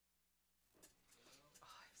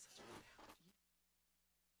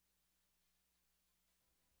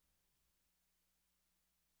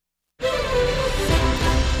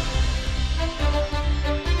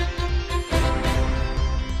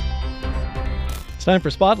It's time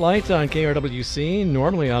for Spotlight on KRWC.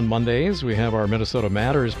 Normally on Mondays, we have our Minnesota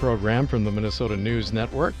Matters program from the Minnesota News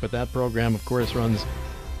Network, but that program, of course, runs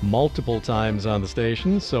multiple times on the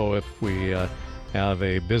station. So if we have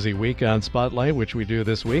a busy week on Spotlight, which we do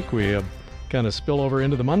this week, we kind of spill over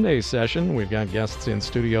into the Monday session. We've got guests in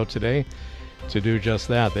studio today to do just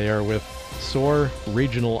that. They are with SOAR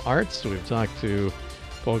Regional Arts. We've talked to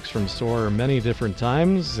folks from SOAR many different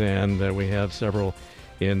times, and we have several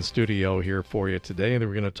in studio here for you today.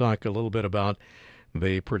 We're going to talk a little bit about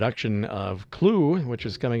the production of Clue, which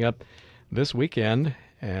is coming up this weekend,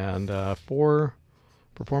 and 4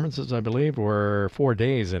 performances, I believe, or 4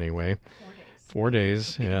 days anyway. 4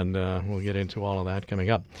 days, and we'll get into all of that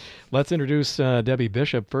coming up. Let's introduce Debbie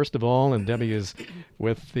Bishop, first of all, and Debbie is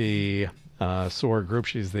with the SOAR group.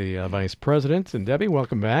 She's the vice president. And Debbie,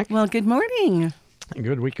 welcome back. Well, good morning.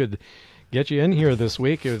 Good. We could get you in here this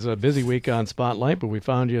week. It was a busy week on Spotlight, but we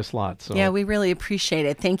found you a slot. So yeah, we really appreciate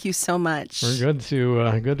it. Thank you so much. We're good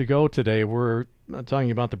to go today. We're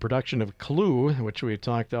talking about the production of Clue, which we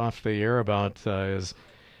talked off the air about is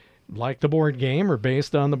like the board game or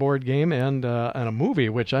based on the board game, and a movie,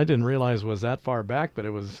 which I didn't realize was that far back, but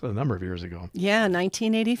it was a number of years ago. Yeah,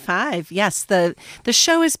 1985. Yes, the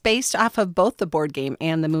show is based off of both the board game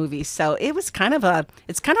and the movie, so it's kind of a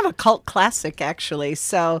cult classic, actually.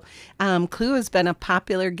 So Clue has been a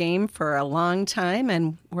popular game for a long time,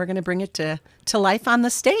 and we're going to bring it to life on the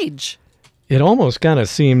stage. It almost kind of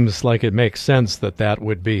seems like it makes sense that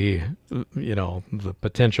would be, the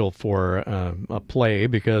potential for a play,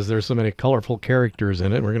 because there's so many colorful characters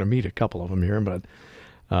in it. We're going to meet a couple of them here, but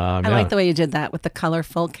I like the way you did that with the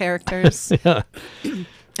colorful characters. Yeah.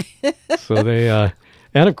 So they,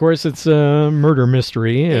 and of course, it's a murder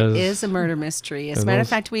mystery. It is a murder mystery. As a matter of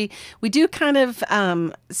fact, we do kind of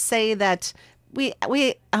say that we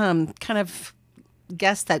kind of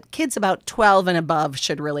guess that kids about 12 and above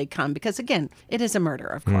should really come, because again, it is a murder,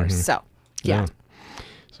 of course. Mm-hmm. So yeah.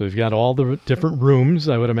 So you've got all the different rooms,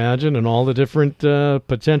 I would imagine, and all the different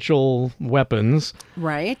potential weapons,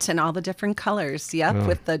 right? And all the different colors. Yep.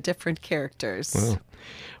 With the different characters.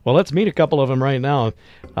 Well, let's meet a couple of them right now.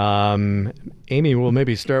 Amy, we'll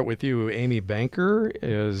maybe start with you. Amy Banker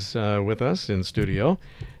is with us in studio,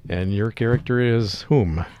 and your character is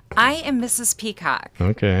whom? I am Mrs. Peacock.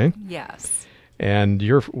 Okay. Yes. And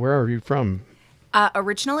where are you from?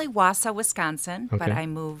 Originally Wausau, Wisconsin, Okay. but I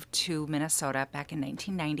moved to Minnesota back in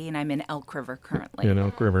 1990, and I'm in Elk River currently. In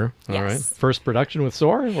Elk River. All Yes. right. First production with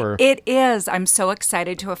SOAR? Or? It is. I'm so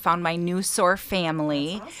excited to have found my new SOAR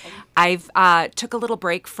family. I've took a little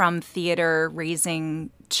break from theater, raising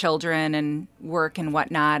children and work and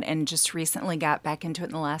whatnot, and just recently got back into it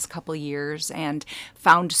in the last couple years and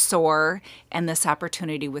found SOAR and this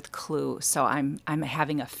opportunity with Clue. So I'm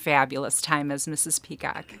having a fabulous time as Mrs.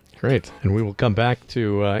 Peacock. Great. And we will come back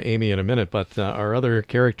to Amy in a minute, but our other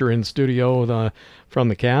character in studio from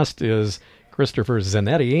the cast is Christopher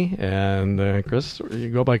Zanetti. And Chris, you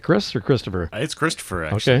go by Chris or Christopher? It's Christopher,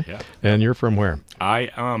 actually. Okay. Yeah. And you're from where?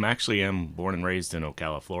 I actually am born and raised in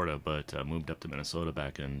Ocala, Florida, but moved up to Minnesota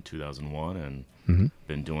back in 2001 and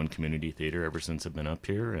been doing community theater ever since I've been up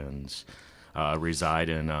here, and reside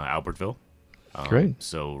in Albertville. Great.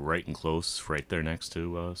 So right and close, right there next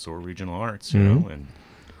to SOAR Regional Arts, you know, and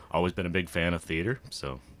always been a big fan of theater.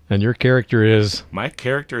 So. And your character is? My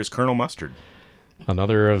character is Colonel Mustard.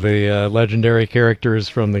 Another of the legendary characters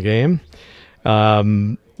from the game.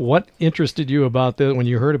 What interested you about this when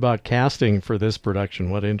you heard about casting for this production?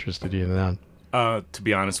 What interested you in that? To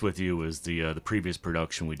be honest with you, was the previous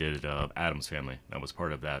production we did at Addams Family. That was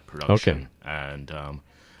part of that production. Okay. And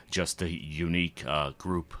just the unique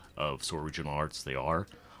group of SOAR Regional Arts they are,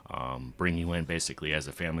 bring you in basically as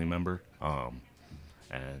a family member,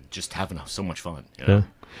 and just having so much fun. You know?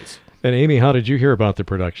 Yeah. And Amy, how did you hear about the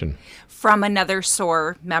production? From another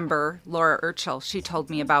SOAR member, Laura Urchel. She told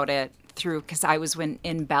me about it because I was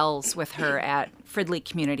in Bells with her at Fridley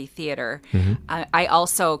Community Theater. I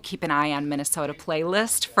also keep an eye on Minnesota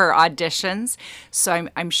Playlist for auditions, so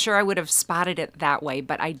I'm sure I would have spotted it that way,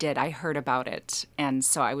 but I did. I heard about it, and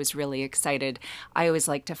so I was really excited. I always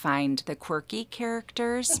like to find the quirky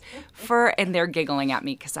characters and they're giggling at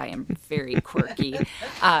me because I am very quirky.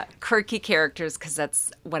 Quirky characters, because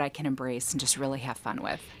that's what I can embrace and just really have fun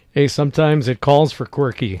with. Hey, sometimes it calls for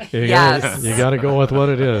quirky. Yes. You got to go with what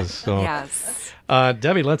it is. So. Yes.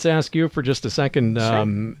 Debbie, let's ask you for just a second.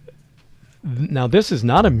 Sure. Now, this is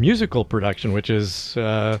not a musical production, which is,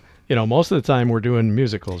 most of the time we're doing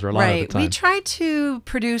musicals, or a lot of the time. We try to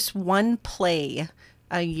produce one play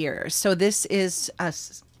a year. So this is a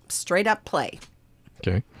straight up play.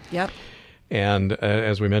 Okay. Yep. And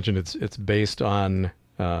as we mentioned, it's based on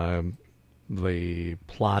the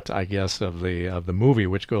plot, I guess, of the movie,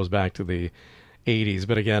 which goes back to the 80s.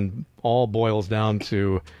 But again, all boils down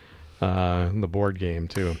to the board game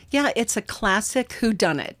too. Yeah, it's a classic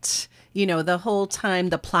whodunit. You know, the whole time,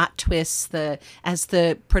 the plot twists, as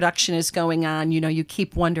the production is going on, you know, you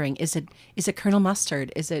keep wondering, is it Colonel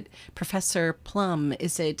Mustard? Is it Professor Plum?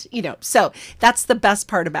 Is it, you know, so that's the best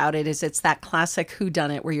part about it, is it's that classic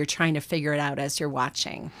whodunit where you're trying to figure it out as you're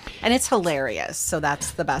watching. And it's hilarious. So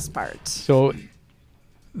that's the best part. So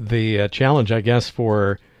the challenge, I guess,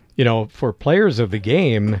 for players of the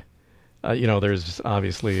game, there's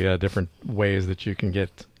obviously different ways that you can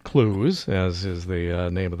get clues, as is the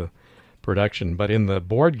name of the production. But in the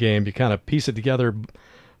board game, you kind of piece it together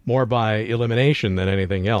more by elimination than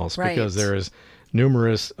anything else, right, because there's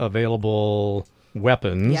numerous available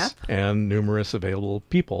weapons, yep, and numerous available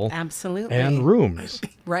people. Absolutely. And rooms.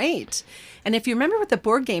 Right. And if you remember with the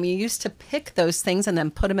board game, you used to pick those things and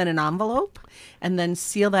then put them in an envelope and then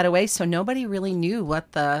seal that away, so nobody really knew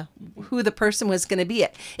who the person was going to be.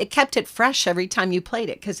 It kept it fresh every time you played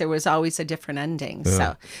it, because there was always a different ending.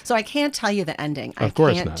 Yeah. So I can't tell you the ending. Of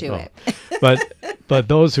course can't not, do no. it. But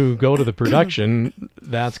those who go to the production,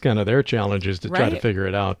 that's kind of their challenge, is to try to Right. figure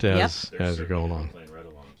it out as They're you go along. playing right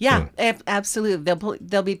along. Yeah, absolutely.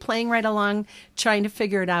 They'll be playing right along, trying to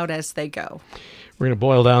figure it out as they go. We're going to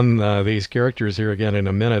boil down these characters here again in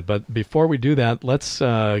a minute, but before we do that, let's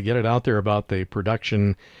get it out there about the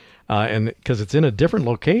production, and because it's in a different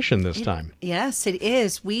location this time. Yes, it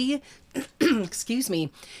is. We, excuse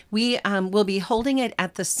me, we will be holding it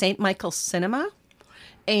at the St. Michael's Cinema,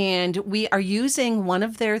 and we are using one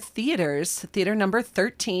of their theaters, theater number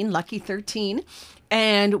 13, Lucky 13.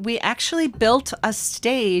 And we actually built a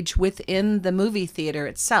stage within the movie theater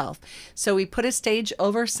itself. So we put a stage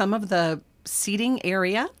over some of the seating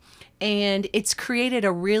area, and it's created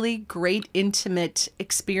a really great intimate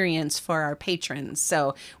experience for our patrons.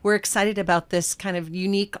 So we're excited about this kind of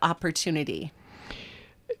unique opportunity.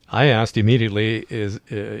 I asked immediately,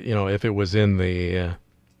 if it was in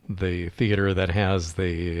the theater that has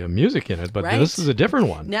the music in it, but Right. this is a different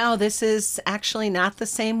one. No, this is actually not the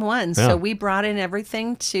same one. Yeah. So we brought in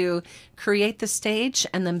everything to create the stage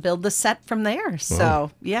and then build the set from there. So,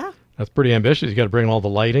 yeah. That's pretty ambitious. You got to bring all the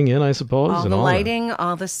lighting in, I suppose. All and the all lighting,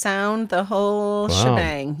 all the sound, the whole Wow.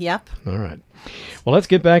 shebang. Yep. All right. Well, let's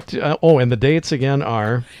get back to, and the dates again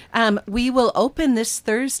are? We will open this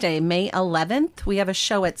Thursday, May 11th. We have a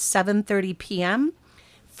show at 7:30 p.m.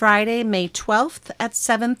 Friday, May 12th at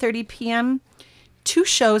 7:30 p.m. 2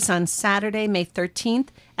 shows on Saturday, May 13th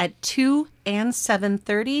at 2 and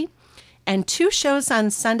 7:30. And 2 shows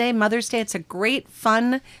on Sunday, Mother's Day. It's a great,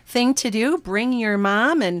 fun thing to do. Bring your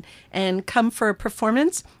mom and come for a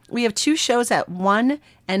performance. We have 2 shows at 1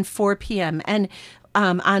 and 4 p.m. And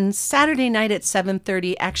on Saturday night at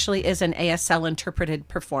 7:30 actually is an ASL interpreted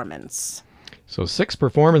performance. So 6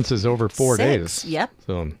 performances over 4 days. Yep.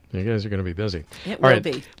 So you guys are going to be busy. It All will right,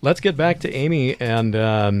 be. Let's get back to Amy.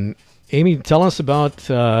 And Amy, tell us about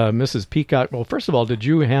Mrs. Peacock. Well, first of all, did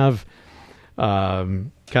you have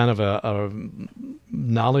kind of a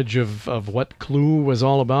knowledge of what Clue was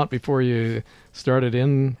all about before you started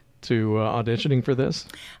into auditioning for this?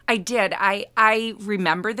 I did. I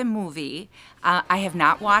remember the movie. I have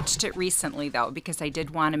not watched it recently, though, because I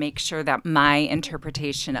did want to make sure that my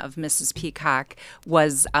interpretation of Mrs. Peacock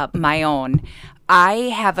was my own. I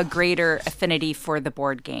have a greater affinity for the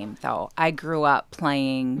board game, though. I grew up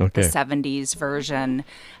playing the 70s version,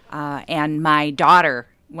 and my daughter,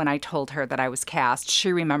 when I told her that I was cast,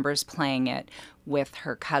 she remembers playing it with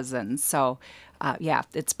her cousins. So,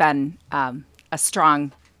 it's been a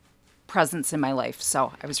strong presence in my life,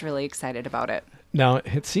 so I was really excited about it. Now,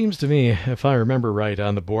 it seems to me, if I remember right,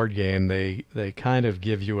 on the board game, they kind of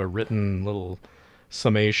give you a written little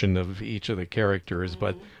summation of each of the characters,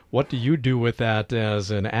 but what do you do with that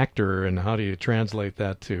as an actor, and how do you translate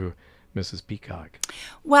that to Mrs. Peacock?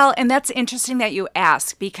 Well, and that's interesting that you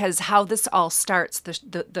ask, because how this all starts,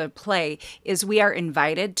 the play, is we are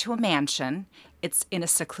invited to a mansion. It's in a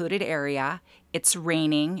secluded area. It's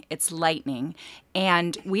raining, it's lightning,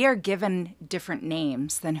 and we are given different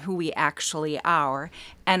names than who we actually are.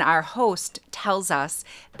 And our host tells us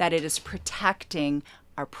that it is protecting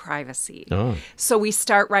our privacy. Oh. So we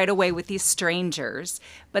start right away with these strangers,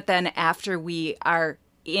 but then after we are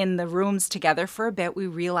in the rooms together for a bit, we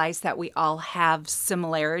realize that we all have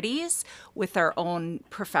similarities with our own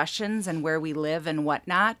professions and where we live and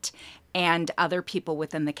whatnot, and other people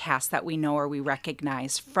within the cast that we know or we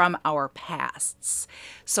recognize from our pasts.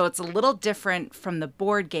 So it's a little different from the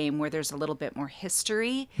board game, where there's a little bit more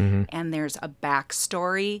history and there's a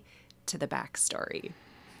backstory to the backstory.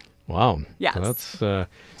 Wow. Yes. So that's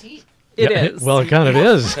It Yeah, is. Well, it kind of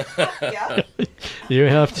is. Yeah. You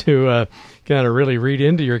have to kind of really read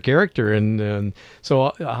into your character, and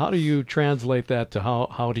so how do you translate that to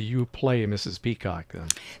how do you play Mrs. Peacock then?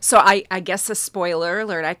 So I guess a spoiler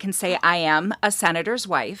alert, I can say I am a senator's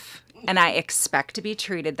wife, and I expect to be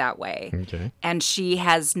treated that way. Okay. And she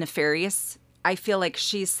has nefarious, I feel like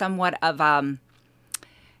she's somewhat of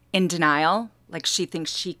in denial. Like she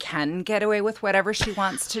thinks she can get away with whatever she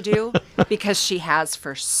wants to do because she has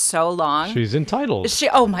for so long. She's entitled.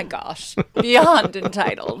 Oh my gosh, beyond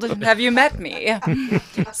entitled. Have you met me?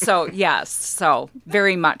 So yes, so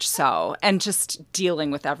very much so, and just dealing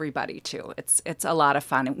with everybody too. It's a lot of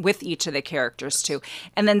fun with each of the characters too,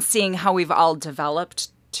 and then seeing how we've all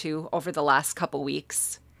developed too over the last couple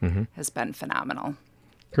weeks has been phenomenal.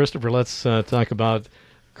 Christopher, let's talk about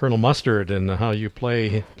Colonel Mustard and how you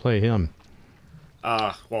play him.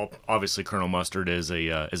 Well, obviously, Colonel Mustard is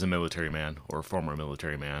a military man or a former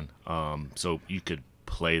military man. So you could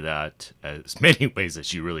play that as many ways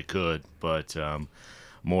as you really could, but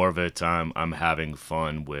more of it, I'm having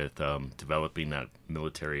fun with developing that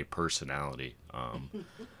military personality,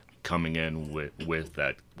 coming in with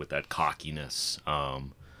that cockiness,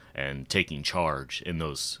 and taking charge in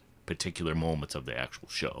those particular moments of the actual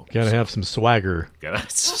show. Got to have some swagger.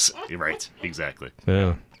 Right, exactly.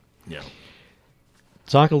 Yeah. Yeah.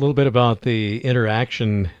 Talk a little bit about the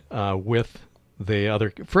interaction with the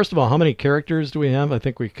other. First of all, how many characters do we have? I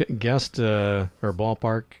think we guessed or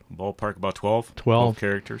ballpark. Ballpark about 12. 12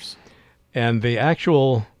 characters. And the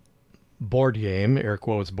actual board game, air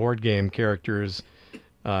quotes, board game characters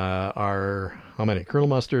are how many? Colonel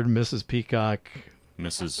Mustard, Mrs. Peacock,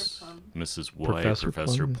 Mrs. White,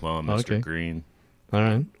 Professor Plum, Plum. Mr. Okay. Green, all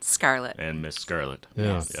right. Scarlet. and Miss Scarlet.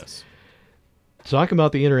 Yeah. Yes. Talk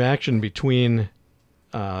about the interaction between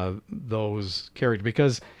those characters,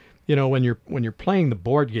 because when you're playing the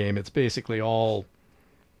board game, it's basically all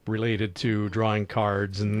related to drawing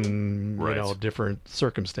cards and Right. different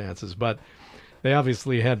circumstances. But they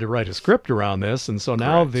obviously had to write a script around this, and so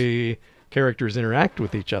now Correct. the characters interact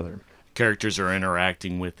with each other. Characters are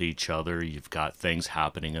interacting with each other. You've got things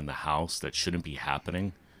happening in the house that shouldn't be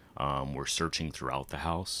happening. We're searching throughout the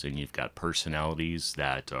house, and you've got personalities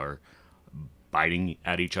that are biting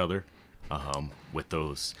at each other with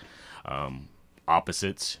those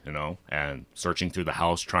opposites, and searching through the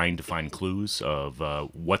house, trying to find clues of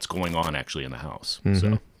what's going on actually in the house.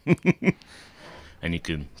 So, and you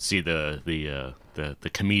can see the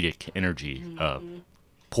comedic energy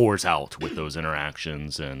pours out with those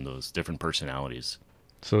interactions and those different personalities.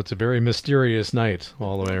 So it's a very mysterious night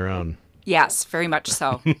all the way around. Yes, very much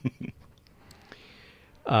so.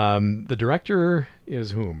 The director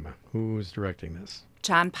is whom? Who's directing this?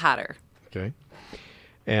 John Potter. Okay.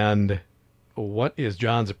 And what is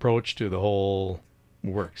John's approach to the whole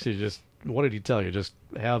works? What did he tell you? Just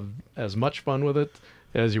have as much fun with it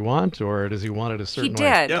as you want, or does he want it a certain He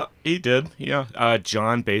way? did. Yeah, he did. Yeah.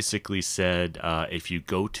 John basically said, if you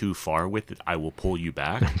go too far with it, I will pull you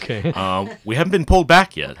back. Okay. We haven't been pulled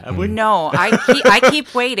back yet, have we? No, I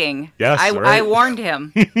keep waiting. Yes, I right. warned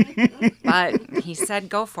him, but he said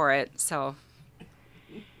go for it. So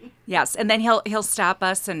yes, and then he'll stop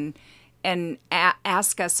us and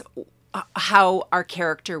ask us how our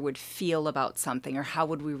character would feel about something, or how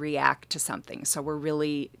would we react to something. So we're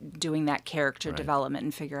really doing that character development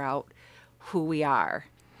and figure out who we are.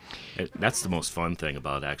 That's the most fun thing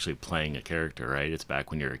about actually playing a character, right? It's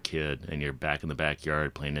back when you're a kid and you're back in the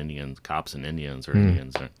backyard playing cops and Indians, or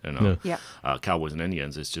Indians, Yeah. Cowboys and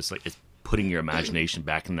Indians. It's just like it's putting your imagination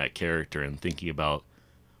back in that character and thinking about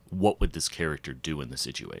what would this character do in the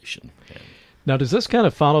situation. And Now, does this kind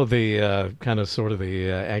of follow the kind of sort of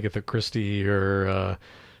the Agatha Christie or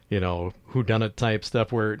whodunit type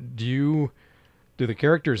stuff? Where do the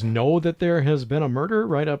characters know that there has been a murder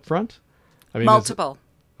right up front? I mean, Multiple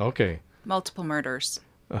murders.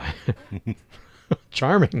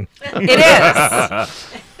 Charming. It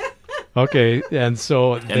is. Okay, and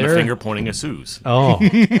so the finger pointing at Sue's. Oh,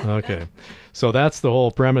 okay. So that's the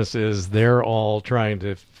whole premise. Is they're all trying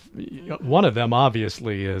to. One of them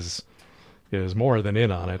obviously is more than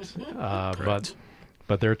in on it,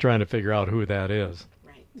 but they're trying to figure out who that is.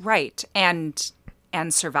 Right, and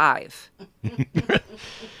survive.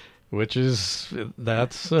 Which is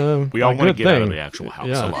that's We all a want to good get out of thing. the actual house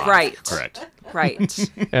Yeah. alive. Right. Correct. Right.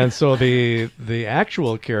 And so the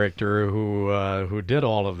actual character who did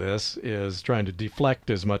all of this is trying to deflect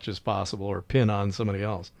as much as possible or pin on somebody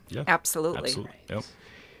else. Yeah. Absolutely. Absolutely. Yep.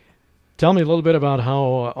 Tell me a little bit about how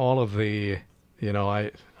all of the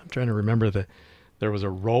I'm trying to remember the there was a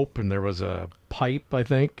rope and there was a pipe, I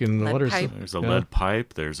think. And Lead what are pipe. some? There's a lead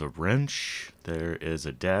pipe. There's a wrench. There is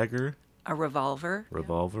a dagger. A revolver.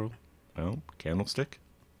 Revolver. Oh, candlestick.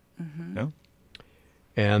 No.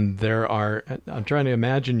 And there are. I'm trying to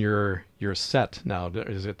imagine your set now.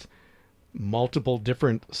 Is it multiple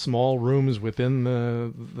different small rooms within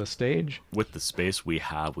the stage? With the space we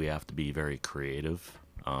have to be very creative.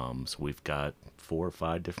 So we've got 4 or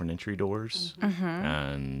 5 different entry doors,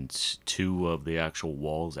 and 2 of the actual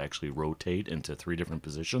walls actually rotate into 3 different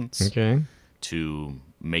positions. Okay. To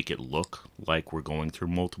make it look like we're going through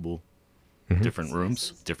multiple different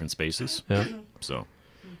rooms, different spaces. Yeah. So.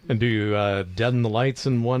 And do you deaden the lights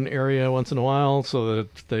in one area once in a while so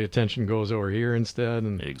that the attention goes over here instead?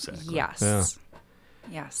 And Exactly. Yes. Yeah.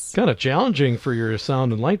 Yes. kind of challenging for your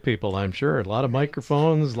sound and light people, I'm sure. A lot of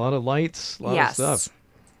microphones, a lot of lights, a lot of stuff.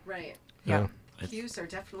 Right. Yeah. Cues are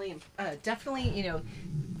definitely,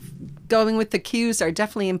 going with the cues are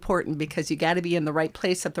definitely important because you got to be in the right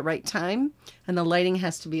place at the right time, and the lighting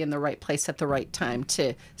has to be in the right place at the right time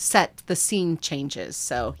to set the scene changes.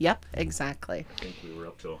 So, yep, exactly. I think we were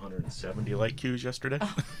up to 170 light cues yesterday.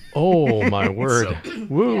 Oh, my word.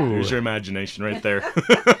 Woo. Use your imagination right there.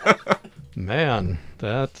 Man,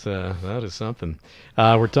 that is something.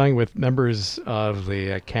 We're talking with members of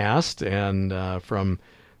the cast and from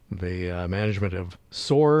the management of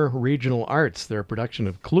SOAR Regional Arts. Their production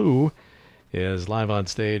of Clue is live on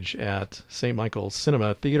stage at St. Michael's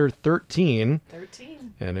Cinema Theater 13.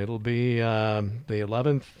 And it'll be the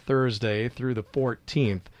 11th Thursday through the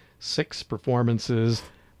 14th. 6 performances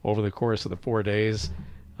over the course of the 4 days.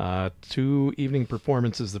 2 evening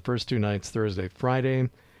performances the first 2 nights, Thursday, Friday.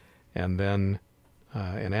 And then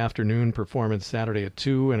an afternoon performance Saturday at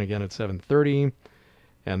 2 and again at 7:30.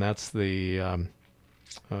 And that's the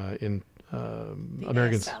Americans,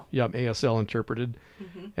 ASL. ASL interpreted.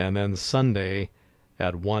 And then Sunday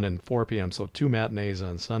at 1 and 4 p.m. So 2 matinees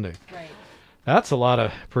on Sunday. Right. That's a lot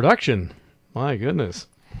of production. My goodness.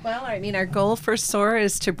 Well, I mean, our goal for SOAR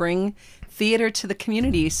is to bring theater to the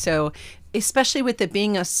community. So, especially with it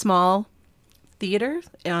being a small theater,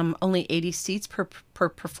 only 80 seats per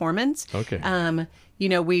performance. Okay.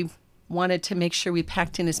 We wanted to make sure we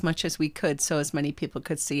packed in as much as we could so as many people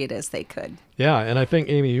could see it as they could. Yeah, and I think,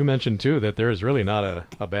 Amy, you mentioned too that there is really not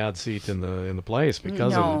a bad seat in the place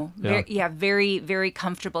because of very, very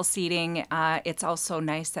comfortable seating. It's also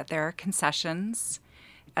nice that there are concessions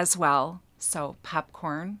as well. So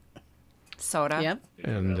popcorn, soda, Yep.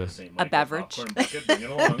 and a beverage. the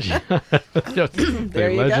There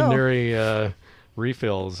you go. legendary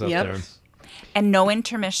refills up Yep. there. And no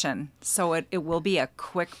intermission. So it will be a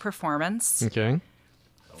quick performance, Okay.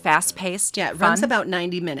 fast-paced, Yeah, it fun. runs about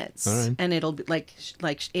 90 minutes, All right. and it'll be like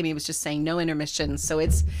Amy was just saying, no intermission. So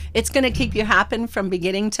it's going to keep you hopping from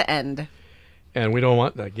beginning to end. And we don't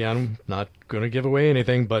want, again, not going to give away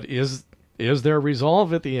anything, but is there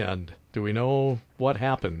resolve at the end? Do we know what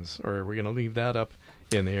happens, or are we going to leave that up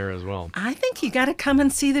in the air as well? I think you got to come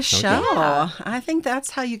and see the show. I think that's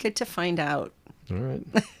how you get to find out. All right.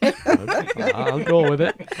 I'll go with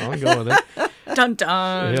it. Dun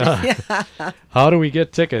dun. Yeah. How do we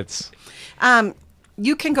get tickets?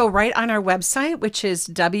 You can go right on our website, which is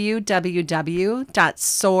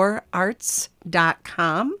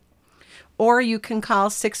www.soararts.com, or you can call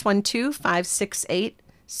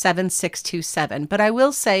 612-568-7627. But I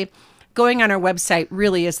will say, going on our website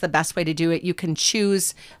really is the best way to do it. You can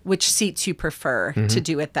choose which seats you prefer to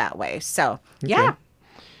do it that way. So, yeah.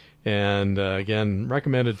 And again,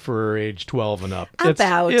 recommended for age 12 and up.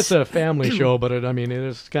 About. It's a family show, but it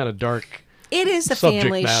is kind of dark. It is a Subject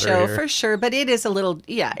family matter show here. for sure, but it is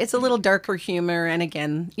it's a little darker humor. And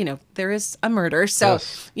again, there is a murder. So,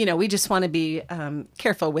 Yes. we just want to be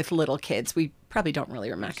careful with little kids. We probably don't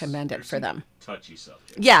really recommend it for them. Touchy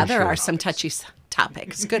subject. Yeah, there are some touchy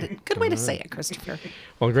topics. Good way to say it, Christopher.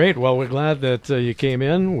 Well, great. Well, we're glad that you came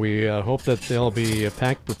in. We hope that there'll be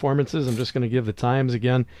packed performances. I'm just going to give the times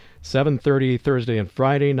again. 7:30 Thursday and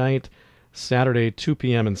Friday night, Saturday 2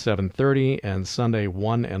 p.m. and 7:30, and Sunday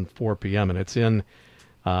 1 and 4 p.m. And it's in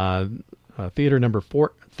theater number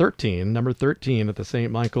 13 at the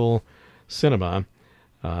St. Michael Cinema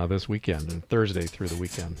this weekend, and Thursday through the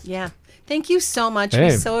weekend. Yeah. Thank you so much.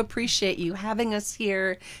 Hey. We so appreciate you having us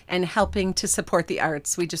here and helping to support the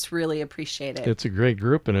arts. We just really appreciate it. It's a great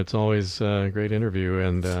group, and it's always a great interview.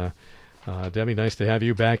 And Debbie, nice to have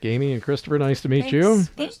you back. Amy and Christopher, nice to meet you.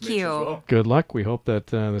 Thank you. Good luck. We hope that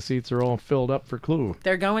the seats are all filled up for Clue.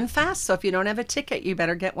 They're going fast, so if you don't have a ticket, you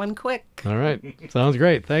better get one quick. All right. Sounds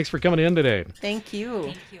great. Thanks for coming in today. Thank you.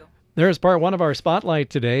 Thank you. There's part 1 of our Spotlight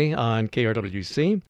today on KRWC.